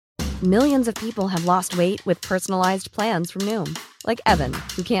Millions of people have lost weight with personalized plans from Noom. Like Evan,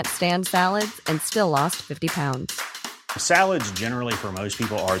 who can't stand salads and still lost 50 pounds. Salads generally for most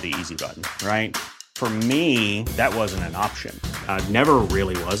people are the easy button, right? For me, that wasn't an option. I never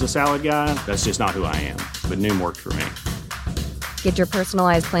really was a salad guy. That's just not who I am. But Noom worked for me. Get your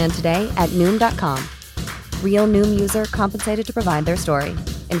personalized plan today at Noom.com. Real Noom user compensated to provide their story.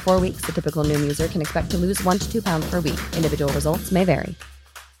 In 4 weeks, the typical Noom user can expect to lose 1 to 2 pounds per week. Individual results may vary.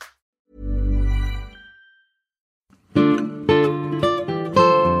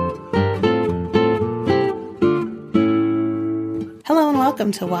 Hello and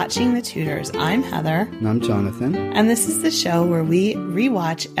welcome to Watching the Tudors. I'm Heather. And I'm Jonathan. And this is the show where we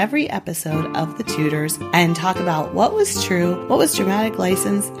rewatch every episode of The Tudors and talk about what was true, what was dramatic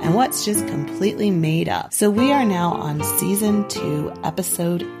license, and what's just completely made up. So we are now on season 2,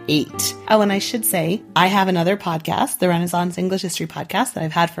 episode 8. Oh, and I should say, I have another podcast, the Renaissance English History Podcast, that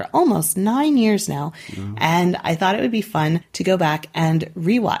I've had for almost 9 years now. Mm. And I thought it would be fun to go back and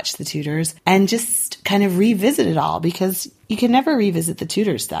rewatch The Tudors and just kind of revisit it all, because you can never revisit The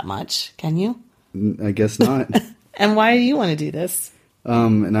Tudors that much, can you? I guess not. And why do you want to do this?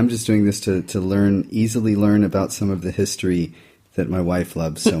 And I'm just doing this to easily learn about some of the history that my wife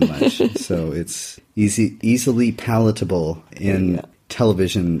loves so much. So it's easily palatable in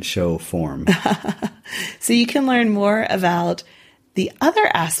television show form. So you can learn more about the other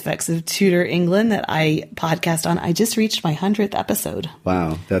aspects of Tudor England that I podcast on. I just reached my 100th episode.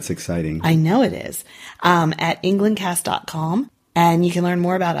 Wow, that's exciting. I know it is. At englandcast.com. And you can learn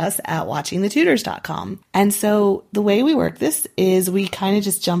more about us at watchingthetudors.com. And so the way we work this is we kind of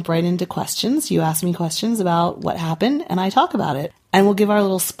just jump right into questions. You ask me questions about what happened, and I talk about it. And we'll give our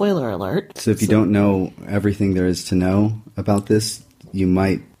little spoiler alert. So if you don't know everything there is to know about this, you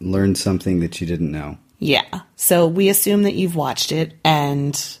might learn something that you didn't know. Yeah. So we assume that you've watched it,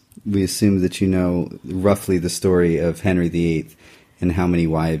 and we assume that you know roughly the story of Henry VIII and how many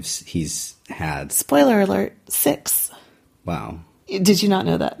wives he's had. Spoiler alert, 6. Wow. Did you not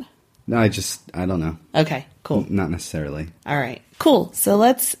know that? No, I don't know. Okay, cool. Not necessarily. All right, cool. So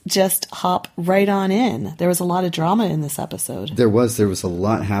let's just hop right on in. There was a lot of drama in this episode. There was a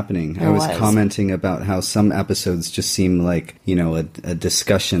lot happening. I was commenting about how some episodes just seem like, a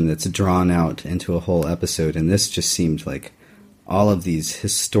discussion that's drawn out into a whole episode. And this just seemed like all of these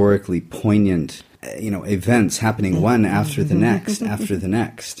historically poignant, events happening one after the next, after the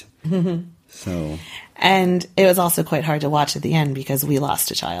next. So... And it was also quite hard to watch at the end because we lost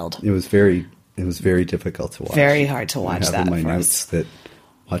a child. It was very difficult to watch. Very hard to watch that. I have in my notes that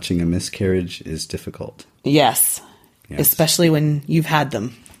watching a miscarriage is difficult. Yes. Especially when you've had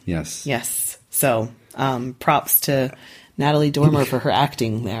them. Yes. Yes. So, props to Natalie Dormer for her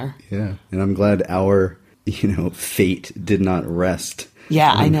acting there. Yeah. And I'm glad our, fate did not rest.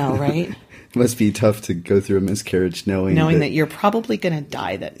 Yeah, I know, right? It must be tough to go through a miscarriage knowing that you're probably going to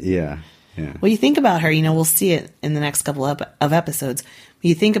die. Yeah. Yeah. Well, you think about her, we'll see it in the next couple of episodes.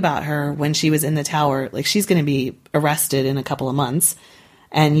 You think about her when she was in the tower, like she's going to be arrested in a couple of months.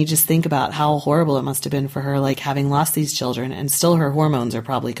 And you just think about how horrible it must have been for her, like having lost these children, and still her hormones are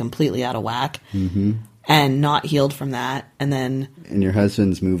probably completely out of whack and not healed from that. And your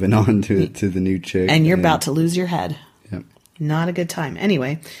husband's moving on to the new chick. And you're about to lose your head. Yep. Not a good time.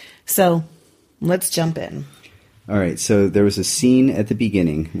 Anyway, so let's jump in. All right. So there was a scene at the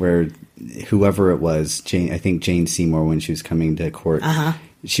beginning where whoever it was, I think Jane Seymour, when she was coming to court,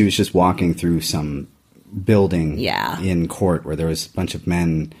 she was just walking through some building in court where there was a bunch of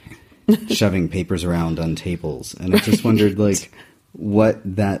men shoving papers around on tables. And I just wondered, what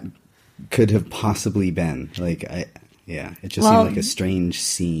that could have possibly been. It just seemed like a strange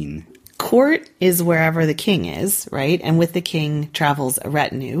scene. Court is wherever the king is, right? And with the king travels a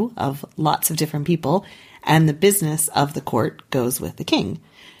retinue of lots of different people, and the business of the court goes with the king.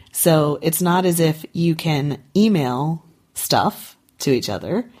 So it's not as if you can email stuff to each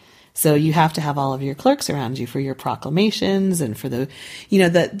other. So you have to have all of your clerks around you for your proclamations and for the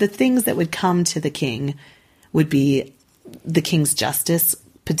things that would come to the king would be the king's justice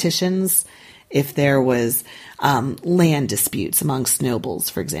petitions. If there was land disputes amongst nobles,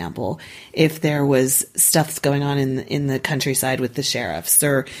 for example, if there was stuff going on in the countryside with the sheriffs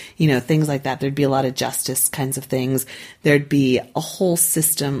or, things like that, there'd be a lot of justice kinds of things. There'd be a whole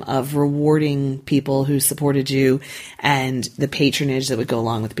system of rewarding people who supported you and the patronage that would go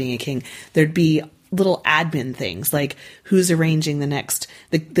along with being a king. There'd be little admin things like who's arranging the next,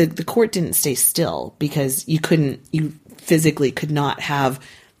 the court didn't stay still because you physically could not have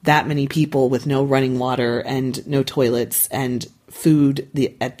that many people with no running water and no toilets and food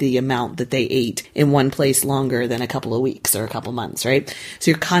at the amount that they ate in one place longer than a couple of weeks or a couple months, right?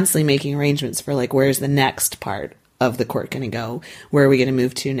 So you're constantly making arrangements for like, where's the next part of the court going to go? Where are we going to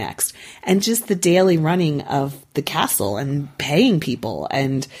move to next? And just the daily running of the castle and paying people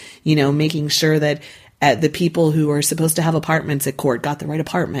and, making sure that the people who are supposed to have apartments at court got the right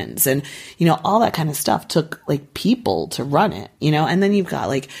apartments and, all that kind of stuff took like people to run it, and then you've got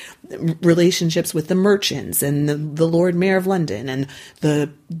like relationships with the merchants and the Lord Mayor of London and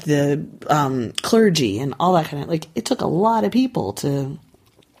the clergy and all that kind of, like, it took a lot of people to,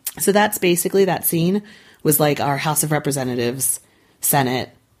 so that's basically that scene was like our House of Representatives, Senate,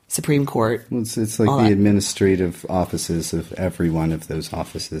 Supreme Court. Well, it's like the administrative offices of every one of those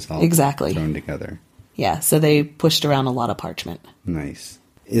offices all thrown together. Yeah, so they pushed around a lot of parchment. Nice.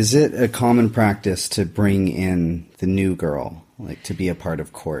 Is it a common practice to bring in the new girl, like to be a part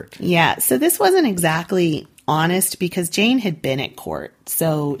of court? Yeah, so this wasn't exactly honest because Jane had been at court.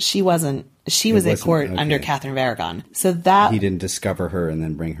 So she was at court under Catherine of Aragon. So that... He didn't discover her and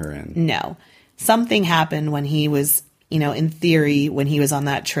then bring her in. No. Something happened when he was, in theory, when he was on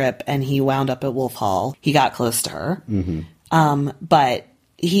that trip and he wound up at Wolf Hall, he got close to her. Mm-hmm. But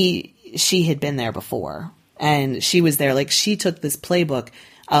she had been there before and she was there. Like, she took this playbook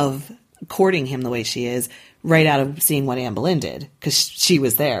of courting him the way she is right out of seeing what Anne Boleyn did, because she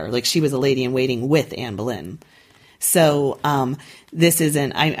was there. Like, she was a lady in waiting with Anne Boleyn. So this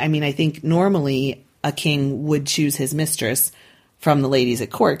isn't, I think normally a king would choose his mistress from the ladies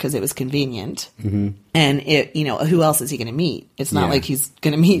at court because it was convenient. Mm-hmm. And who else is he going to meet? It's not like he's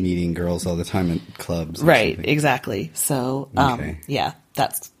going to meeting girls all the time at clubs. Right. Exactly. So,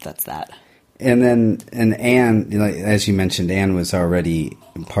 that's that. And Anne, as you mentioned, Anne was already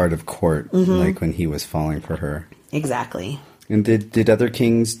part of court, like when he was falling for her. Exactly. And did other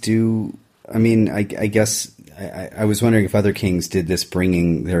kings do? I mean, I guess I was wondering if other kings did this,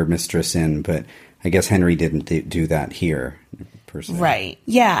 bringing their mistress in, but I guess Henry didn't do that here, per se. Right.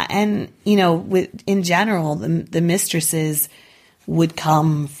 Yeah, and in general, the mistresses would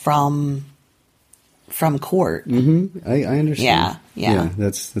come from court. Mm-hmm. I understand. Yeah.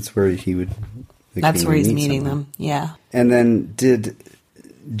 That's where he would. That's where he's meeting them. Yeah. And then did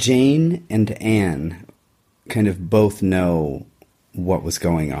Jane and Anne kind of both know what was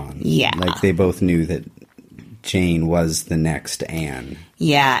going on? Yeah. Like they both knew that Jane was the next Anne.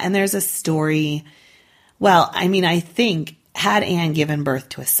 Yeah, and there's a story. Well, I mean, I think had Anne given birth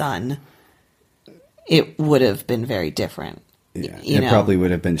to a son, it would have been very different. Yeah, it probably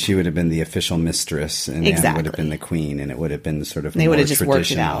would have been. She would have been the official mistress, and Anne would have been the queen, and it would have been sort of they would have just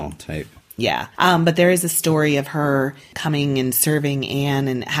worked it out type. Yeah, but there is a story of her coming and serving Anne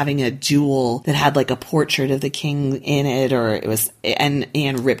and having a jewel that had like a portrait of the king in it, or it was, and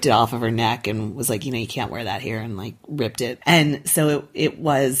Anne ripped it off of her neck and was like, you can't wear that here, and like ripped it, and so it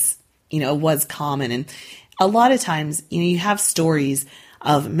was, it was common, and a lot of times, you have stories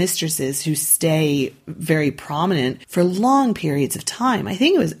of mistresses who stay very prominent for long periods of time. I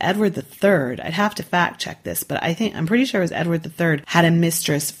think it was Edward III. I'd have to fact check this, but I'm pretty sure it was Edward III had a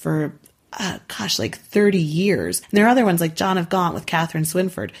mistress for, like 30 years. And there are other ones like John of Gaunt with Catherine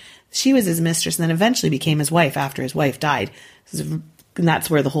Swynford. She was his mistress and then eventually became his wife after his wife died. And that's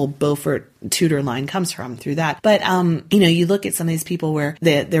where the whole Beaufort Tudor line comes from, through that. But, you look at some of these people where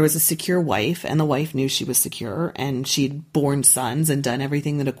there was a secure wife and the wife knew she was secure and she'd borne sons and done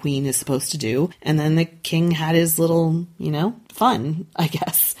everything that a queen is supposed to do. And then the king had his little, fun, I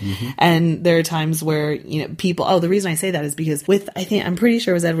guess. Mm-hmm. And there are times where, people, the reason I say that is because I'm pretty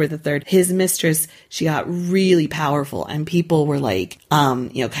sure it was Edward III, his mistress, she got really powerful and people were like,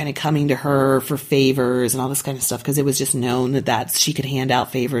 kind of coming to her for favors and all this kind of stuff because it was just known that she could hand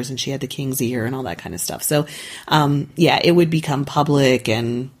out favors and she had the king's ear and all that kind of stuff. So, it would become public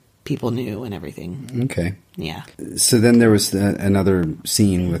and people knew and everything. Okay. Yeah. So then there was another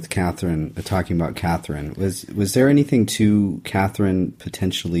scene with Catherine, talking about Catherine. Was there anything to Catherine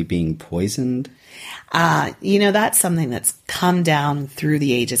potentially being poisoned? That's something that's come down through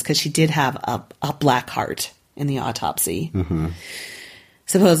the ages because she did have a black heart in the autopsy. Mm-hmm.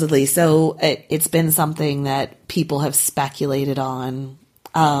 Supposedly. So it's been something that people have speculated on.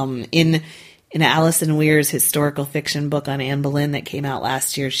 In Alison Weir's historical fiction book on Anne Boleyn that came out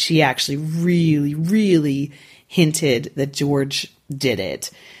last year, she actually really, really hinted that George did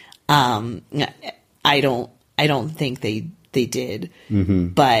it. I don't think they did, mm-hmm.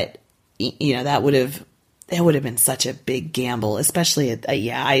 But that would have been such a big gamble, especially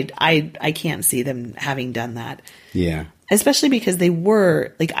I can't see them having done that. Yeah. Especially because they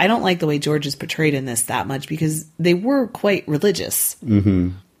were, like, I don't like the way George is portrayed in this that much because they were quite religious.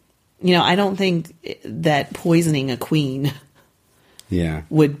 Mm-hmm. I don't think that poisoning a queen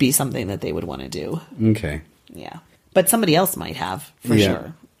would be something that they would want to do. Okay. Yeah. But somebody else might have, for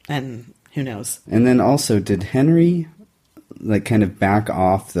sure. And who knows? And then also, did Henry like kind of back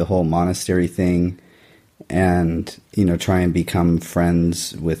off the whole monastery thing and, try and become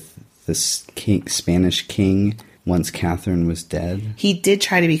friends with this Spanish king once Catherine was dead? He did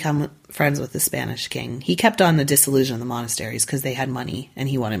try to become friends with the Spanish king. He kept on the dissolution of the monasteries because they had money and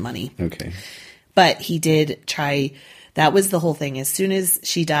he wanted money. Okay. But he did try. That was the whole thing. As soon as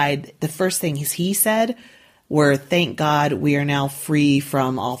she died, the first thing he said were, "Thank God we are now free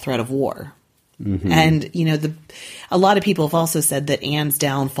from all threat of war." Mm-hmm. And, a lot of people have also said that Anne's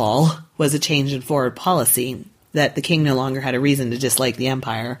downfall was a change in foreign policy, that the king no longer had a reason to dislike the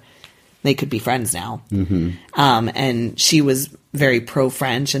empire. They could be friends now. Mm-hmm. And she was very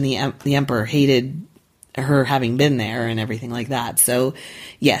pro-French, and the emperor hated her having been there and everything like that. So,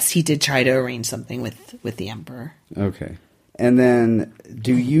 yes, he did try to arrange something with the emperor. Okay. And then,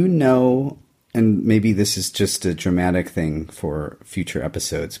 do you know, and maybe this is just a dramatic thing for future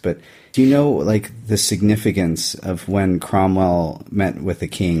episodes, but do you know, like, the significance of when Cromwell met with the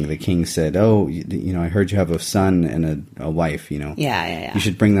king said, "Oh, I heard you have a son and a wife, Yeah. You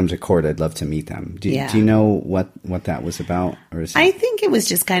should bring them to court. I'd love to meet them." Do you know what that was about? Or I think it was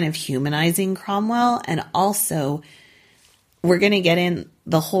just kind of humanizing Cromwell, and also we're going to get in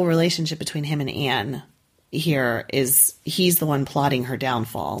the whole relationship between him and Anne. Here is he's the one plotting her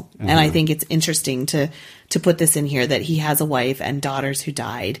downfall. Uh-huh. And I think it's interesting to put this in here that he has a wife and daughters who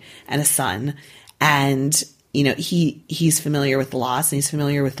died and a son. And, he's familiar with loss and he's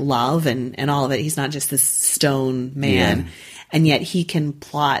familiar with love and all of it. He's not just this stone man. Yeah. And yet he can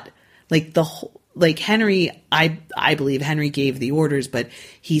plot like the whole, like Henry, I believe Henry gave the orders, but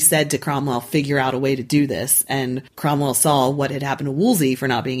he said to Cromwell, figure out a way to do this. And Cromwell saw what had happened to Wolsey for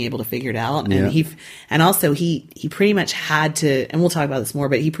not being able to figure it out. And also he pretty much had to, and we'll talk about this more,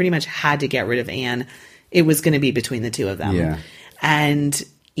 but he pretty much had to get rid of Anne. It was going to be between the two of them. Yeah. And,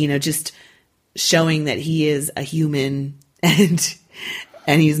 just showing that he is a human and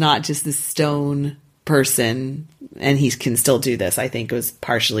he's not just this stone person and he can still do this. I think it was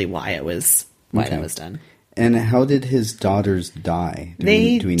partially why that was done. And how did his daughters die? Do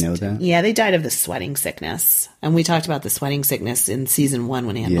we know that? Yeah, they died of the sweating sickness. And we talked about the sweating sickness in season 1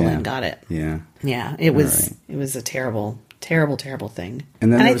 when Anne Boleyn got it. Yeah. Yeah, it was a terrible, terrible, terrible thing.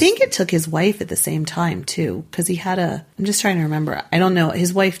 And I think it took his wife at the same time, too, because he had I'm just trying to remember. I don't know.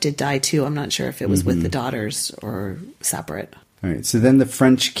 His wife did die, too. I'm not sure if it was with the daughters or separate. All right. So then the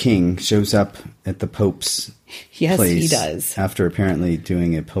French king shows up at the Pope's place. He does. After apparently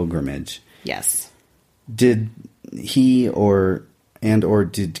doing a pilgrimage. Yes. Did he or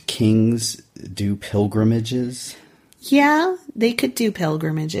did kings do pilgrimages? Yeah, they could do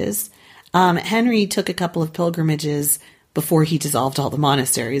pilgrimages. Henry took a couple of pilgrimages before he dissolved all the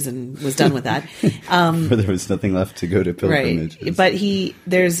monasteries and was done with that. Where there was nothing left to go to pilgrimages. Right. But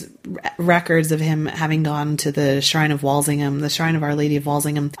there's records of him having gone to the Shrine of Walsingham, the Shrine of Our Lady of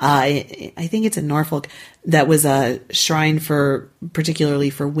Walsingham. I think it's in Norfolk. That was a shrine particularly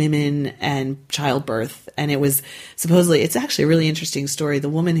for women and childbirth. And it was supposedly, it's actually a really interesting story. The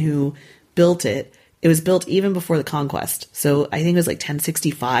woman who built it, it was built even before the conquest. So I think it was like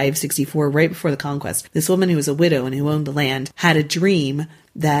 1065, 64, right before the conquest. This woman who was a widow and who owned the land had a dream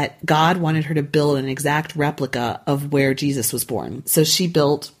that God wanted her to build an exact replica of where Jesus was born. So she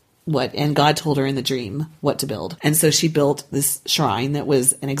built and God told her in the dream what to build. And so she built this shrine that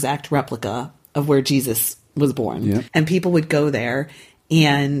was an exact replica of where Jesus was born. Yep. And people would go there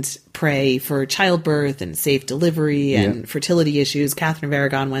and pray for childbirth and safe delivery and fertility issues. Catherine of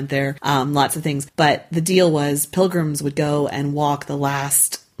Aragon went there, lots of things. But the deal was pilgrims would go and walk the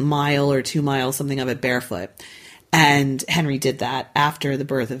last mile or 2 miles, something of it, barefoot. And Henry did that after the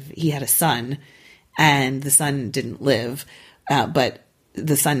birth he had a son, and the son didn't live, but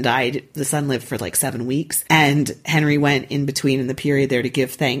the son died. The son lived for like 7 weeks. And Henry went in between in the period there to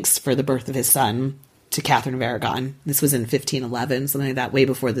give thanks for the birth of his son to Catherine of Aragon. This was in 1511, something like that, way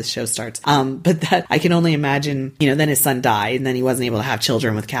before this show starts. But that I can only imagine, then his son died, and then he wasn't able to have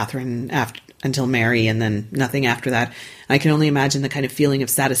children with Catherine until Mary, and then nothing after that. I can only imagine the kind of feeling of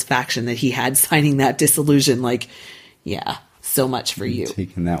satisfaction that he had signing that dissolution, like, yeah, so much for you.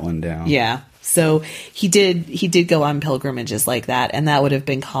 Taking that one down. Yeah. So he did go on pilgrimages like that, and that would have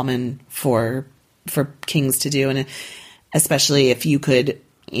been common for kings to do, and especially if you could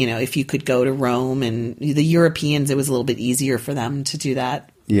go to Rome, and the Europeans, it was a little bit easier for them to do that.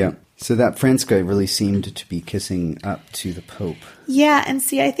 Yeah. So that France guy really seemed to be kissing up to the Pope. Yeah, and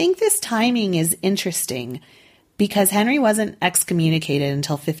see, I think this timing is interesting because Henry wasn't excommunicated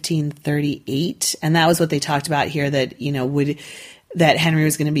until 1538, and that was what they talked about here, that, that Henry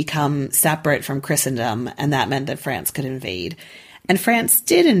was going to become separate from Christendom, and that meant that France could invade. And France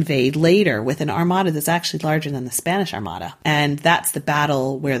did invade later with an armada that's actually larger than the Spanish Armada. And that's the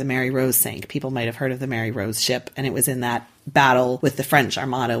battle where the Mary Rose sank. People might have heard of the Mary Rose ship, and it was in that battle with the French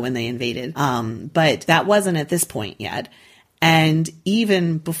Armada when they invaded. But that wasn't at this point yet. And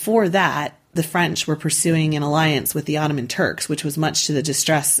even before that, the French were pursuing an alliance with the Ottoman Turks, which was much to the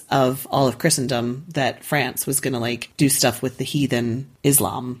distress of all of Christendom, that France was going to do stuff with the heathen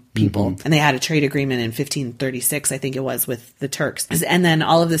Islam people. Mm-hmm. And they had a trade agreement in 1536, I think it was, with the Turks. And then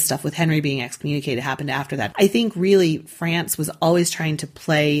all of this stuff with Henry being excommunicated happened after that. I think really France was always trying to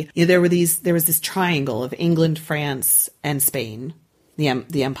play, there was this triangle of England, France, and Spain,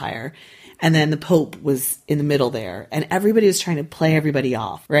 the empire. And then the Pope was in the middle there, and everybody was trying to play everybody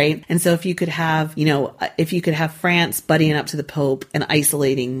off, right? And so if you could have France buddying up to the Pope and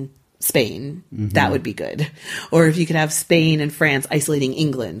isolating Spain, that would be good. Or if you could have Spain and France isolating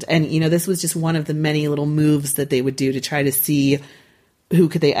England. And, this was just one of the many little moves that they would do to try to see who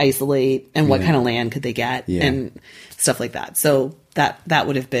could they isolate and what kind of land could they get and stuff like that. So that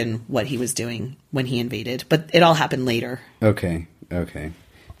would have been what he was doing when he invaded. But it all happened later. Okay.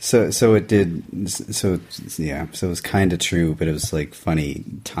 So it did. So it was kind of true, but it was funny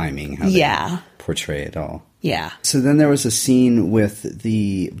timing how they portray it all. Yeah. So then there was a scene with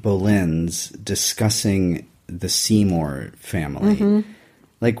the Boleyns discussing the Seymour family.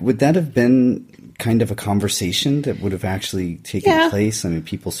 Mm-hmm. Would that have been kind of a conversation that would have actually taken place? I mean,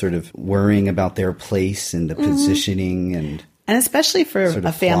 people sort of worrying about their place and the positioning And especially for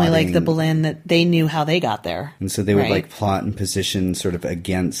a family like the Boleyn, that they knew how they got there. And so they would plot and position sort of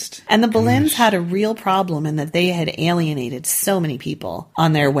against. And the Boleyns had a real problem in that they had alienated so many people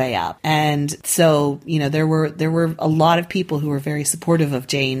on their way up. And so, there were a lot of people who were very supportive of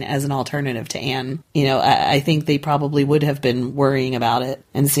Jane as an alternative to Anne. I think they probably would have been worrying about it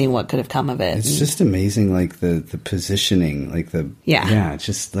and seeing what could have come of it. It's just amazing, the positioning, it's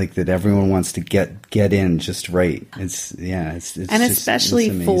just that everyone wants to get in just right. And especially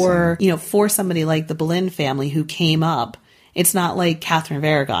for somebody like the Boleyn family who came up, it's not like Catherine of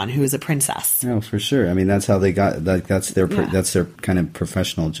Aragon, who is a princess. No, for sure. I mean, that's how they got. That's their kind of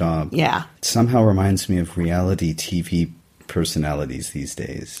professional job. Yeah. It somehow reminds me of reality TV personalities these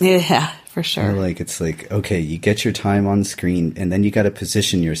days. Yeah, for sure. Okay, you get your time on screen, and then you got to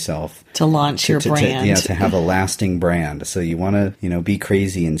position yourself to launch your brand. To have a lasting brand. So you want to, be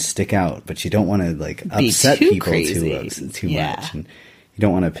crazy and stick out, but you don't want to upset people too much. And you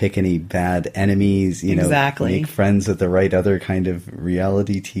don't want to pick any bad enemies. Exactly. Make friends with the right other kind of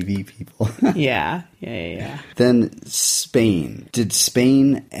reality TV people. Yeah. Then Spain. Did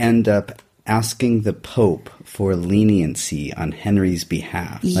Spain end up asking the Pope for leniency on Henry's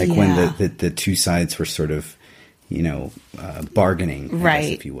behalf? When the two sides were sort of, bargaining, I guess,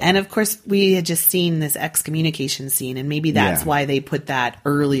 if you will. And of course, we had just seen this excommunication scene, and maybe that's why they put that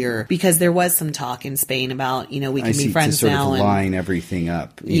earlier, because there was some talk in Spain about, we can be friends to sort now. Of line everything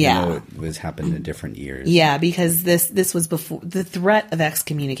up, even though it was happened in different years. Yeah, because this was before the threat of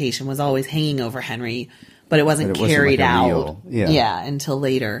excommunication was always hanging over Henry. But it wasn't carried out until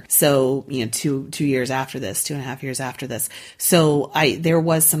later. So, 2 years after this, 2.5 years after this. So there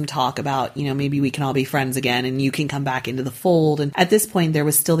was some talk about, maybe we can all be friends again and you can come back into the fold. And at this point, there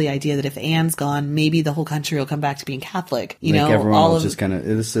was still the idea that if Anne's gone, maybe the whole country will come back to being Catholic. Everyone will just kind of,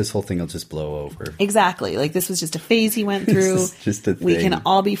 this whole thing will just blow over. Exactly. This was just a phase he went through. Just a thing. We can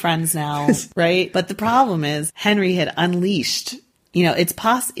all be friends now, right? But the problem is Henry had unleashed.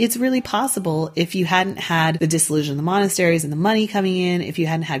 It's really possible if you hadn't had the dissolution of the monasteries and the money coming in, if you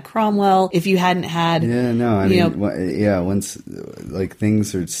hadn't had Cromwell, if you hadn't had... once,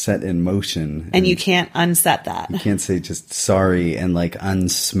 things are set in motion. And you can't unset that. You can't say just sorry and,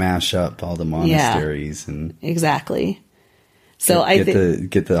 unsmash up all the monasteries. And exactly. So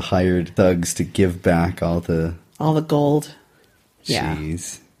get the hired thugs to give back all the gold.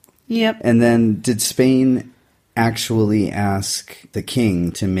 Jeez. Yeah. Yep. And then did Spain actually ask the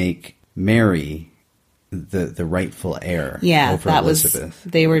king to make Mary the rightful heir over Elizabeth?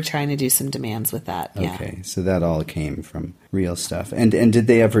 They were trying to do some demands with that. Okay, so that all came from real stuff. And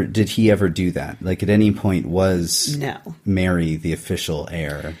did he ever do that? At any point was Mary the official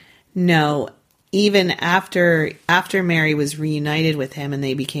heir? No. Even after Mary was reunited with him and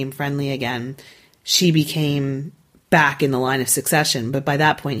they became friendly again, she became back in the line of succession. But by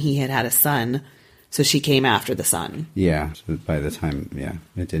that point, he had a son. So she came after the son. Yeah. So by the time,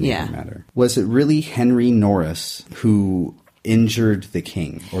 it didn't even matter. Was it really Henry Norris who injured the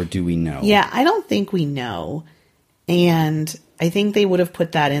king, or do we know? Yeah, I don't think we know. And I think they would have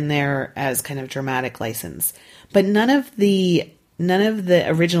put that in there as kind of dramatic license. But none of the none of the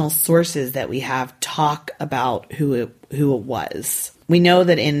original sources that we have talk about who it was. We know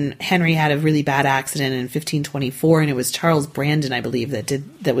that Henry had a really bad accident in 1524, and it was Charles Brandon, I believe,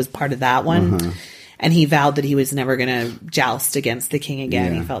 that was part of that one. Uh-huh. And he vowed that he was never going to joust against the king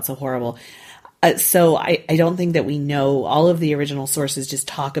again. Yeah. He felt so horrible. So I don't think that we know. All of the original sources just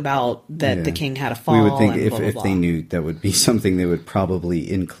talk about that the king had a fall. We would think if they knew, that would be something they would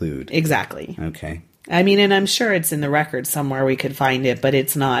probably include. Exactly. Okay. I mean, and I'm sure it's in the record somewhere we could find it, but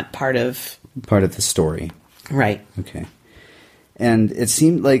it's not part of the story. Right. Okay. And it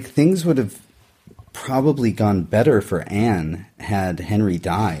seemed like things would have probably gone better for Anne had Henry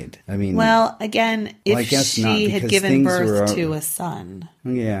died. I mean, well, again, if she had given birth to a son.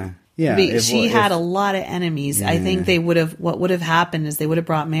 Yeah. Yeah. She had a lot of enemies. Yeah. I think what would have happened is they would have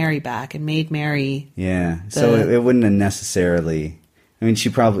brought Mary back and made Mary. Yeah. So it wouldn't have necessarily, I mean, she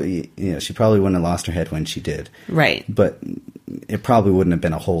probably wouldn't have lost her head when she did. Right. But it probably wouldn't have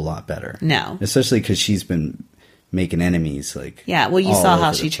been a whole lot better. No. Especially because she's been making enemies, like, yeah, well, you saw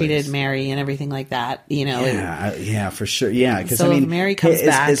how she treated Mary and everything like that, you know. Yeah, for sure. Yeah, because so I mean, Mary comes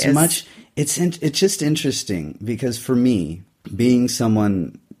back it's just interesting because for me, being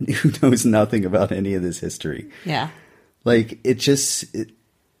someone who knows nothing about any of this history, like it's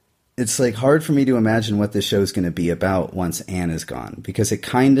like hard for me to imagine what this show is going to be about once Anne is gone, because it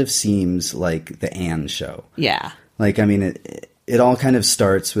kind of seems like the Anne show. Yeah, like, I mean, it all kind of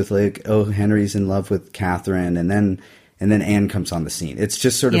starts with like, oh, Henry's in love with Catherine, and then Anne comes on the scene. It's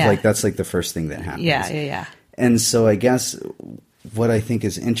just sort of like, that's like the first thing that happens. Yeah. And so I guess what I think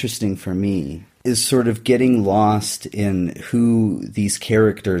is interesting for me is sort of getting lost in who these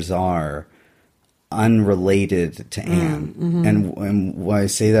characters are unrelated to Anne. Mm-hmm. And why I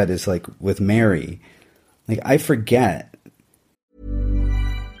say that is, like, with Mary, like, I forget.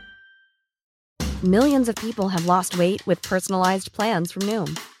 Millions of people have lost weight with personalized plans from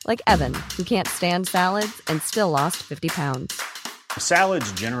Noom. Like Evan, who can't stand salads and still lost 50 pounds.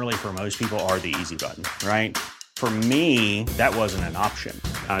 Salads generally for most people are the easy button, right? For me, that wasn't an option.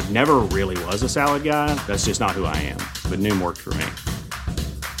 I never really was a salad guy. That's just not who I am. But Noom worked for me.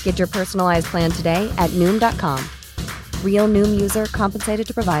 Get your personalized plan today at Noom.com. Real Noom user compensated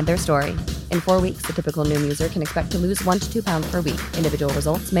to provide their story. In 4 weeks, the typical Noom user can expect to lose 1 to 2 pounds per week. Individual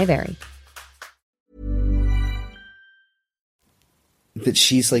results may vary. That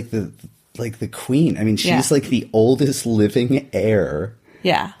she's like the queen. I mean, she's like the oldest living heir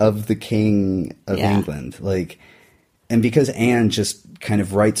of the king of England. Like, and because Anne just kind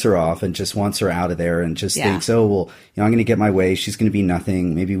of writes her off and just wants her out of there and just thinks, oh, well, I'm going to get my way. She's going to be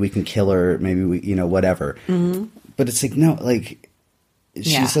nothing. Maybe we can kill her. Maybe we, whatever. Mm-hmm. But it's like, no, like,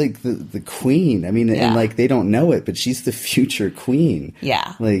 she's like the queen. I mean, and like, they don't know it, but she's the future queen.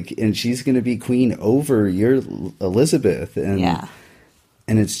 Yeah. Like, and she's going to be queen over your Elizabeth. And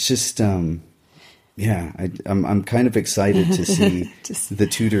and it's just, I'm kind of excited to see the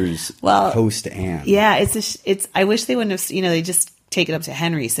Tudors post Anne. Yeah, it's. I wish they wouldn't have. They just take it up to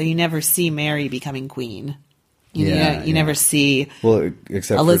Henry, so you never see Mary becoming queen. You never see. Well,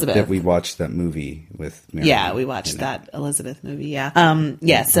 except Elizabeth. That we watched that movie with Mary. Yeah, we watched that Elizabeth movie. Yeah.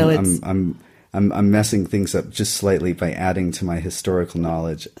 So I'm messing things up just slightly by adding to my historical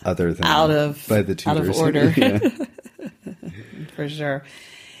knowledge, other than by the Tudors. Out of order. For sure.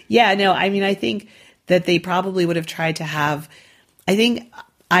 Yeah, no, I mean, I think that they probably would have tried to have,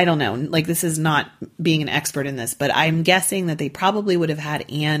 I don't know, like, this is not being an expert in this, but I'm guessing that they probably would have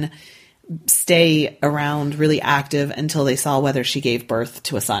had Anne stay around really active until they saw whether she gave birth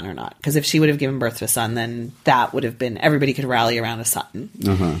to a son or not. Because if she would have given birth to a son, then that would have been, everybody could rally around a son.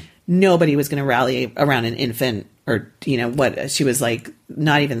 Uh-huh. Nobody was going to rally around an infant, or, she was like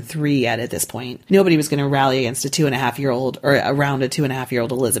not even 3 yet at this point. Nobody was going to rally against a 2.5-year-old or around a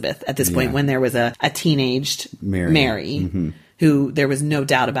 2.5-year-old Elizabeth at this point, when there was a teenaged Mary mm-hmm. who there was no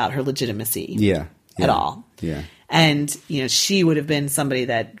doubt about her legitimacy at all. Yeah. And, she would have been somebody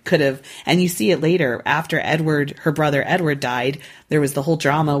that could have, and you see it later after her brother Edward died, there was the whole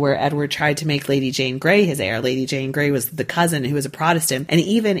drama where Edward tried to make Lady Jane Grey his heir. Lady Jane Grey was the cousin who was a Protestant. And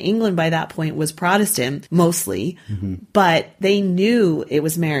even England by that point was Protestant, mostly, mm-hmm. but they knew it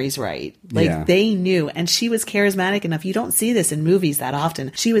was Mary's right. They knew, and she was charismatic enough. You don't see this in movies that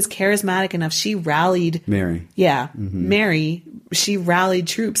often. She was charismatic enough. She rallied Mary. Yeah. Mm-hmm. Mary, she rallied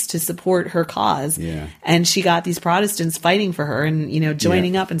troops to support her cause. Yeah. And she got these Protestants fighting for her and,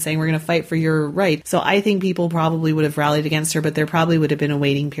 joining up and saying, we're going to fight for your right. So I think people probably would have rallied against her, but there probably would have been a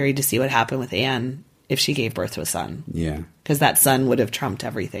waiting period to see what happened with Anne if she gave birth to a son. Yeah. Because that son would have trumped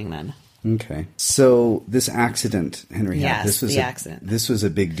everything then. Okay. So this accident, Henry, yes, this was the accident. This was a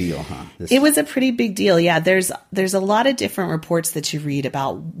big deal, huh? It was a pretty big deal. Yeah, there's a lot of different reports that you read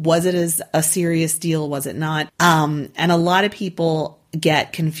about. Was it as a serious deal? Was it not? And a lot of people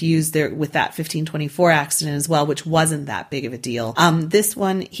get confused there with that 1524 accident as well, which wasn't that big of a deal. This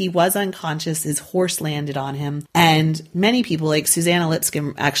one, he was unconscious. His horse landed on him. And many people, like Susanna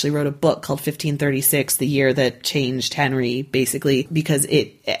Lipscomb, actually wrote a book called 1536, the year that changed Henry, basically, because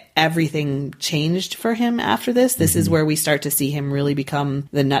everything changed for him after this. This is where we start to see him really become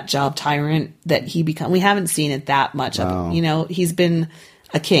the nut job tyrant that he become. We haven't seen it that much of him. He's been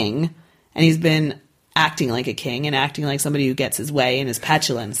a king, and he's been acting like a king and acting like somebody who gets his way and is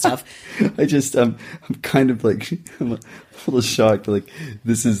petulant and stuff. I'm kind of like, I'm a little shocked. Like,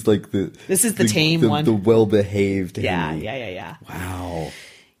 this is the tame one. The well-behaved. Yeah. Wow.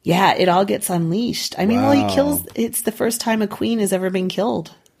 Yeah, it all gets unleashed. I mean, he kills, it's the first time a queen has ever been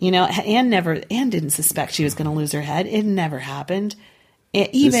killed. Anne didn't suspect she was going to lose her head. It never happened.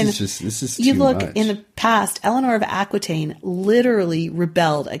 This is you too look much. In the past, Eleanor of Aquitaine literally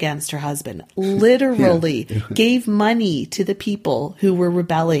rebelled against her husband. Literally gave money to the people who were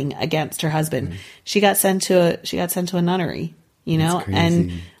rebelling against her husband. She got sent to a nunnery.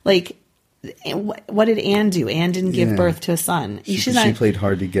 And what did Anne do? Anne didn't give birth to a son. She played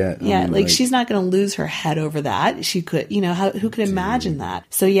hard to get. Yeah, she's not going to lose her head over that. She could, who could imagine that?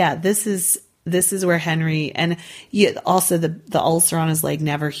 So yeah, this is where Henry, and also the ulcer on his leg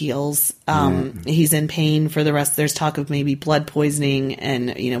never heals. He's in pain for the rest. There's talk of maybe blood poisoning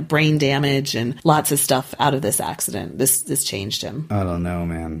and, brain damage and lots of stuff out of this accident. This changed him. I don't know,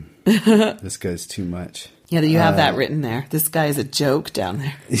 man. This guy's too much. Yeah, you have that written there. This guy is a joke down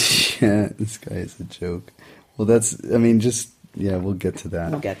there. Yeah, this guy is a joke. Well, we'll get to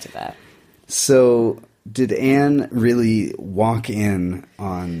that. So did Anne really walk in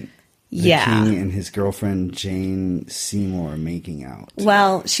on the king and his girlfriend Jane Seymour making out?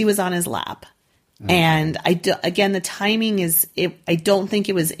 Well, she was on his lap. Okay. And again, the timing is, I don't think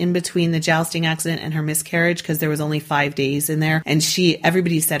it was in between the jousting accident and her miscarriage, because there was only 5 days in there. And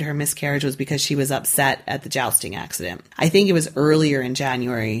everybody said her miscarriage was because she was upset at the jousting accident. I think it was earlier in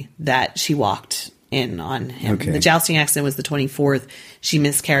January that she walked in on him. Okay. The jousting accident was the 24th. She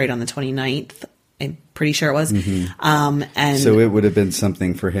miscarried on the 29th. I'm pretty sure it was. Mm-hmm. And so it would have been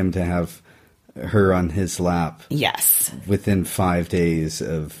something for him to have her on his lap. Yes. Within 5 days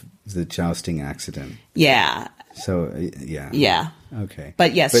of the jousting accident. Yeah. So, yeah. Yeah. Okay.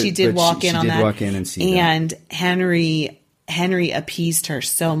 But yes, she did walk in on that. She did walk in and see and that. Henry appeased her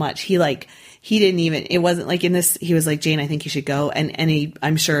so much. He didn't even, it wasn't like in this, he was like, Jane, I think you should go. And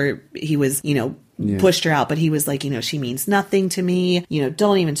I'm sure he was, pushed her out, but he was like, she means nothing to me.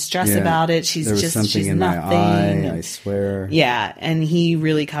 Don't even stress about it. She's something in nothing. My eye, I swear. Yeah. And he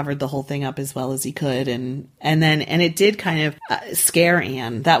really covered the whole thing up as well as he could. And it did kind of scare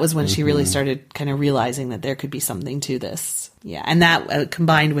Anne. That was when she really started kind of realizing that there could be something to this. Yeah. And that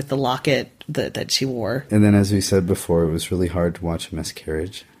combined with the locket that she wore. And then, as we said before, it was really hard to watch a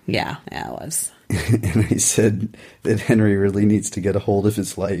miscarriage. Yeah, it was. And I said that Henry really needs to get a hold of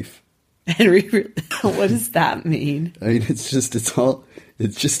his life. Henry, what does that mean? I mean, it's just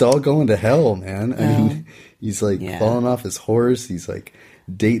all going to hell, man. I mean, he's falling off his horse. He's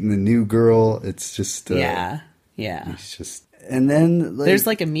dating the new girl. It's just, yeah. He's just, and then there's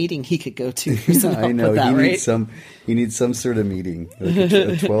a meeting he could go to for some help I know. With that, He needs some sort of meeting,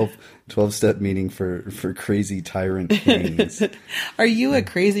 a 12-step meeting for crazy tyrant kings. Are you a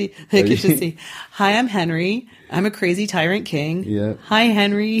crazy? I could just say, "Hi, I'm Henry. I'm a crazy tyrant king." Yeah. Hi,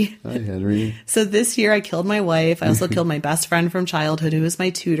 Henry. Hi, Henry. So this year I killed my wife. I also killed my best friend from childhood, who was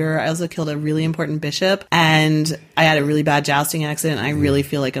my tutor. I also killed a really important bishop, and I had a really bad jousting accident. I really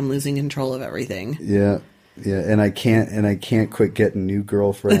feel like I'm losing control of everything. Yeah. Yeah, and I can't quit getting new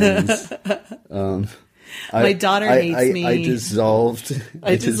girlfriends. My daughter hates me. I dissolved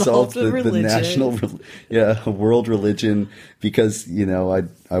the national, world religion because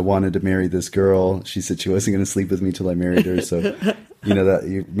I wanted to marry this girl. She said she wasn't going to sleep with me till I married her. So that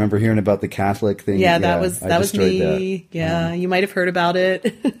you remember hearing about the Catholic thing? Yeah, that was me. That. Yeah, you might have heard about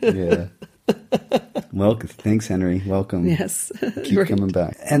it. Yeah. Well, thanks, Henry. Welcome. Yes. Keep coming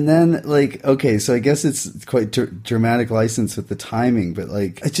back. And then, okay, so I guess it's quite dramatic license with the timing, but I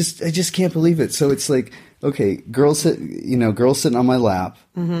just can't believe it. So it's okay, girl sitting on my lap,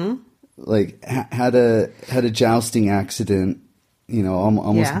 had a jousting accident,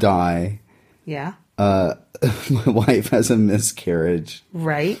 almost die. Yeah. My wife has a miscarriage.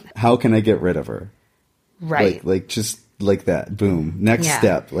 Right. How can I get rid of her? Right. Just like that. Boom. Next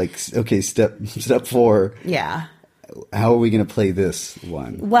step. Okay, step 4. Yeah. how are we going to play this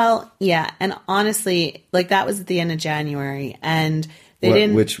one? Well, yeah. And honestly, like that was at the end of January and they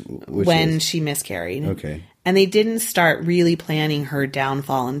didn't, which when was? she miscarried. Okay. And they didn't start really planning her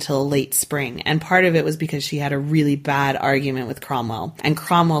downfall until late spring. And part of it was because she had a really bad argument with Cromwell. And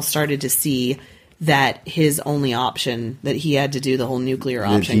Cromwell started to see that his only option, that he had to do the whole nuclear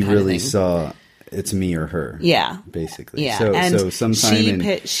option he kind really of thing. saw it's me or her. Yeah. Basically. Yeah. So, and so sometime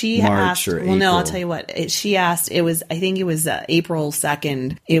she in March asked, or April. Well, no, I'll tell you what. She asked, I think it was April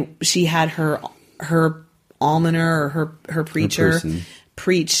 2nd. She had her almoner or her preacher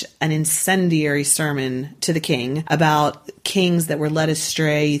preach an incendiary sermon to the king about kings that were led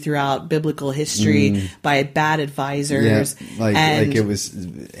astray throughout biblical history by bad advisors. Yeah, like it was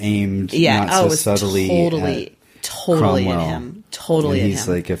aimed not so it was subtly totally Cromwell. at him. Totally and at he's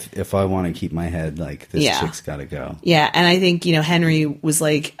him. like, if I want to keep my head, like, this chick's got to go. Yeah, and I think, Henry was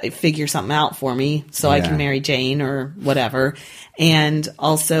like, figure something out for me so I can marry Jane or whatever. And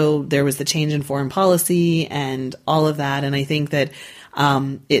also there was the change in foreign policy and all of that. And I think that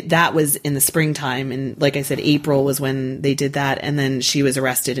that was in the springtime. And like I said, April was when they did that. And then she was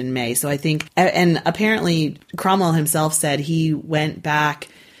arrested in May. So I think, and apparently Cromwell himself said he went back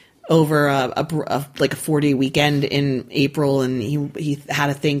over a 4-day weekend in April, and he had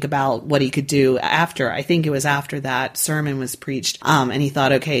to think about what he could do after. I think it was after that sermon was preached, and he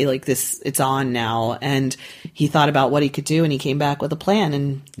thought, okay, like this, it's on now, and he thought about what he could do, and he came back with a plan.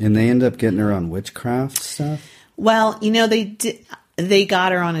 And they end up getting her on witchcraft stuff. Well, they did. They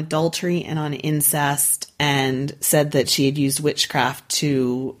got her on adultery and on incest, and said that she had used witchcraft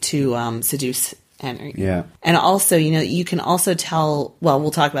to seduce Henry. Yeah. And also, you can also tell, well, we'll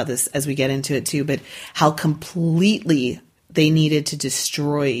talk about this as we get into it too, but how completely they needed to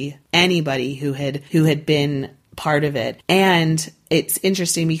destroy anybody who had been part of it. And it's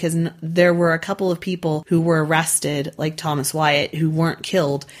interesting because there were a couple of people who were arrested, like Thomas Wyatt, who weren't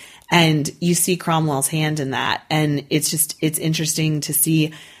killed. And you see Cromwell's hand in that. And it's interesting to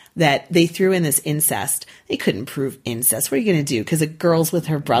see that they threw in this incest. They couldn't prove incest. What are you going to do? Because a girl's with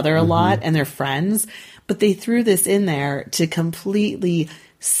her brother a lot and they're friends. But they threw this in there to completely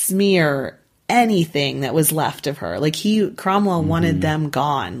smear anything that was left of her. Like Cromwell wanted them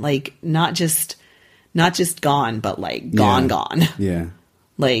gone. Like not just gone, but like gone. Yeah.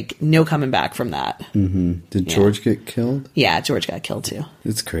 Like no coming back from that. Mm-hmm. Did George get killed? Yeah, George got killed too.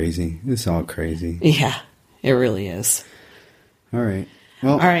 It's crazy. It's all crazy. Yeah, it really is. All right.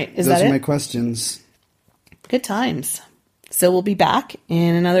 Well, all right. Those are my questions. Good times. So we'll be back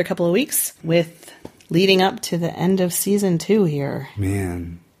in another couple of weeks with leading up to the end of season 2 here.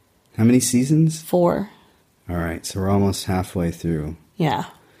 Man. How many seasons? 4. All right. So we're almost halfway through. Yeah.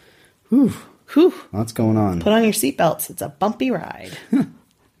 Whew. Lots going on. Put on your seatbelts. It's a bumpy ride.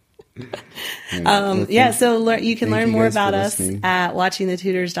 So you can learn more about us at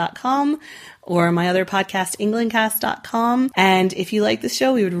watchingthetudors.com or my other podcast, englandcast.com. And if you like the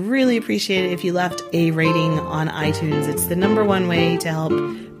show, we would really appreciate it if you left a rating on iTunes. It's the #1 way to help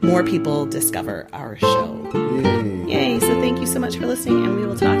more people discover our show. Yay. So thank you so much for listening, and we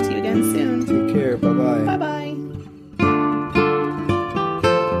will talk to you again soon.